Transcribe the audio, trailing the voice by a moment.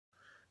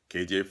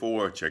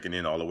KJ4 checking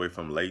in all the way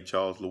from Lake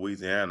Charles,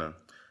 Louisiana.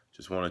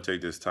 Just want to take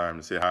this time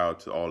to say hi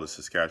to all the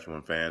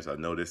Saskatchewan fans. I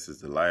know this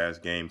is the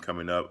last game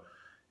coming up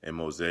in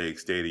Mosaic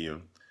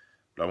Stadium,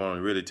 but I want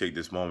to really take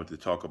this moment to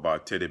talk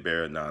about Teddy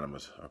Bear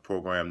Anonymous, a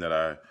program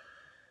that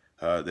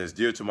that's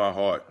dear to my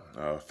heart,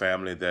 a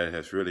family that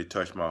has really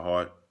touched my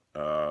heart.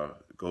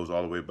 Goes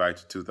all the way back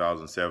to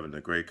 2007, the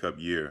Grey Cup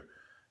year.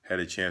 Had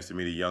a chance to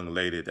meet a young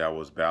lady that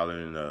was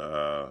battling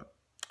a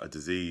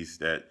disease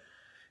that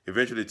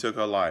eventually took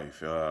her life,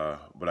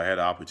 but I had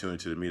the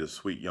opportunity to meet a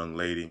sweet young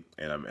lady,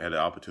 and I had the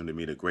opportunity to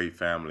meet a great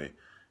family,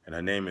 and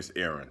her name is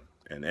Erin.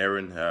 And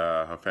Erin,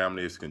 her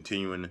family is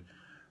continuing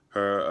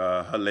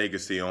her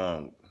legacy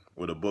on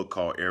with a book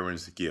called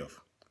Erin's Gift.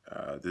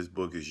 This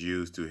book is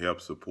used to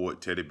help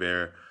support Teddy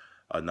Bear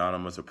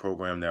Anonymous, a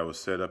program that was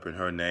set up in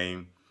her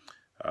name,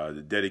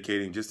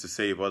 dedicating just to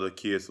save other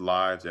kids'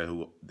 lives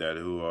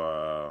who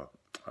are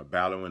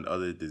battling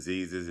other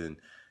diseases and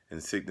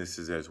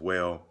sicknesses as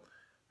well.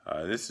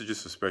 This is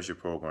just a special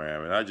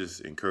program, and I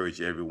just encourage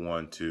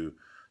everyone to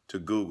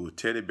Google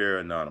Teddy Bear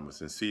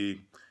Anonymous and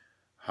see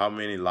how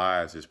many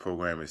lives this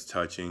program is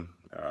touching.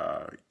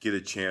 Get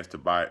a chance to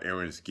buy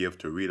Erin's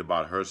Gift to read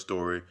about her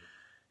story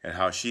and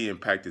how she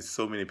impacted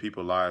so many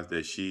people's lives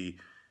that she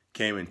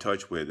came in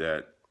touch with,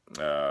 that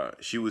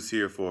she was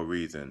here for a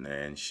reason,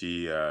 and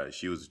she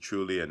was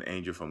truly an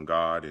angel from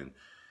God, and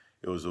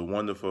it was a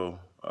wonderful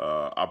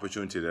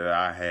opportunity that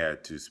I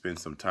had to spend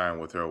some time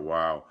with her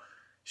while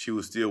she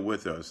was still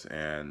with us.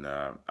 And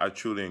I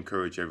truly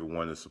encourage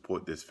everyone to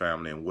support this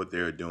family and what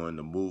they're doing,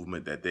 the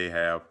movement that they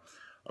have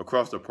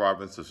across the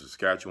province of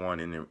Saskatchewan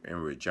and in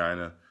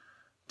Regina,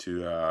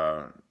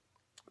 to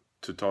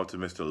talk to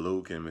Mr.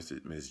 Luke and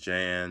Miss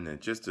Jan,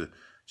 and just to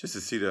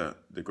see the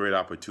great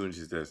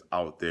opportunities that's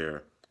out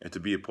there, and to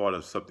be a part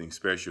of something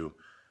special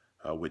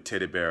with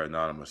Teddy Bear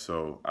Anonymous.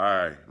 So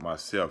I,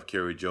 myself,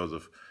 Kerry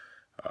Joseph,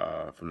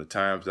 from the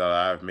times that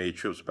I've made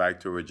trips back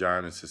to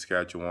Regina,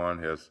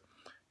 Saskatchewan,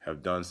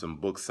 have done some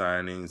book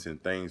signings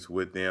and things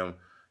with them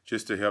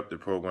just to help the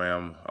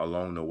program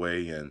along the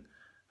way. And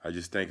I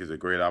just think it's a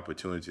great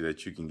opportunity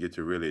that you can get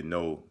to really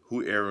know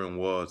who Erin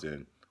was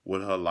and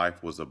what her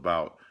life was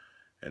about,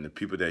 and the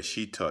people that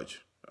she touched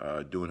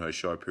during her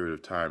short period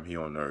of time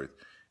here on earth.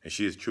 And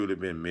she has truly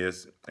been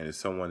missed, and it's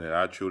someone that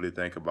I truly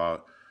think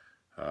about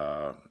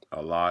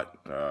a lot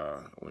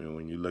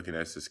when you're looking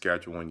at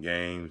Saskatchewan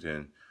games,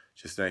 and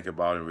just think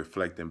about and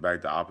reflecting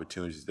back the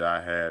opportunities that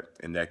I had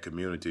in that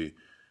community.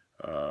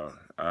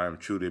 I'm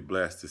truly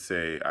blessed to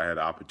say I had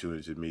the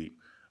opportunity to meet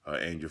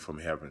an angel from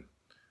heaven.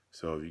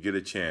 So if you get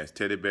a chance,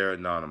 Teddy Bear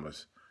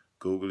Anonymous,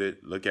 Google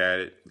it, look at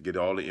it, get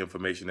all the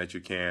information that you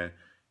can,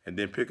 and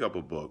then pick up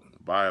a book,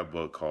 buy a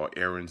book called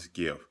Erin's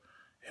Gift.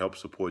 Help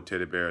support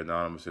Teddy Bear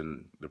Anonymous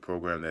and the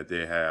program that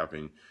they have,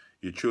 and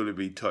you truly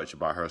be touched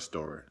by her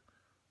story.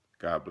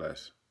 God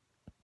bless.